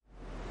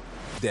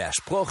Der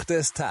Spruch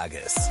des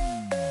Tages.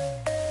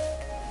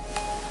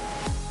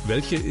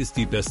 Welche ist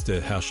die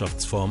beste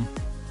Herrschaftsform?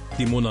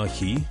 Die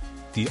Monarchie,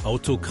 die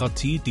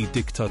Autokratie, die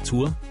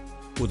Diktatur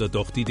oder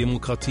doch die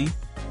Demokratie?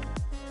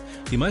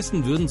 Die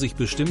meisten würden sich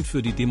bestimmt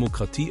für die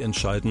Demokratie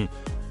entscheiden,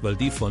 weil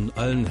die von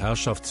allen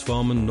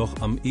Herrschaftsformen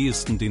noch am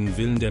ehesten den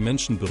Willen der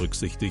Menschen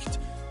berücksichtigt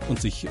und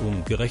sich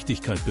um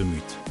Gerechtigkeit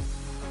bemüht.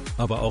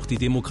 Aber auch die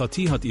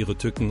Demokratie hat ihre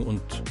Tücken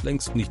und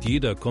längst nicht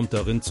jeder kommt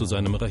darin zu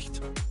seinem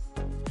Recht.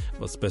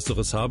 Was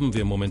Besseres haben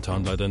wir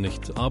momentan leider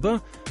nicht,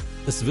 aber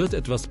es wird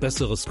etwas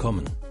Besseres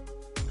kommen.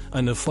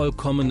 Eine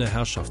vollkommene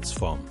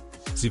Herrschaftsform.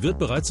 Sie wird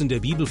bereits in der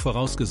Bibel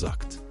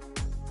vorausgesagt.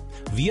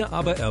 Wir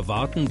aber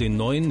erwarten den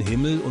neuen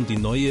Himmel und die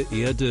neue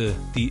Erde,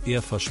 die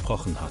er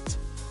versprochen hat.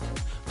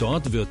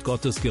 Dort wird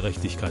Gottes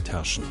Gerechtigkeit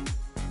herrschen.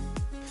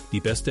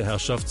 Die beste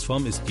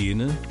Herrschaftsform ist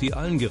jene, die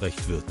allen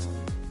gerecht wird.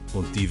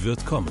 Und die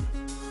wird kommen.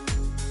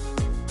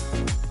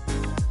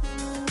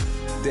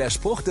 Der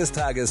Spruch des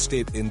Tages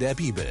steht in der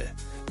Bibel.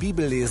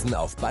 Bibellesen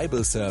auf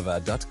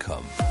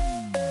bibleserver.com.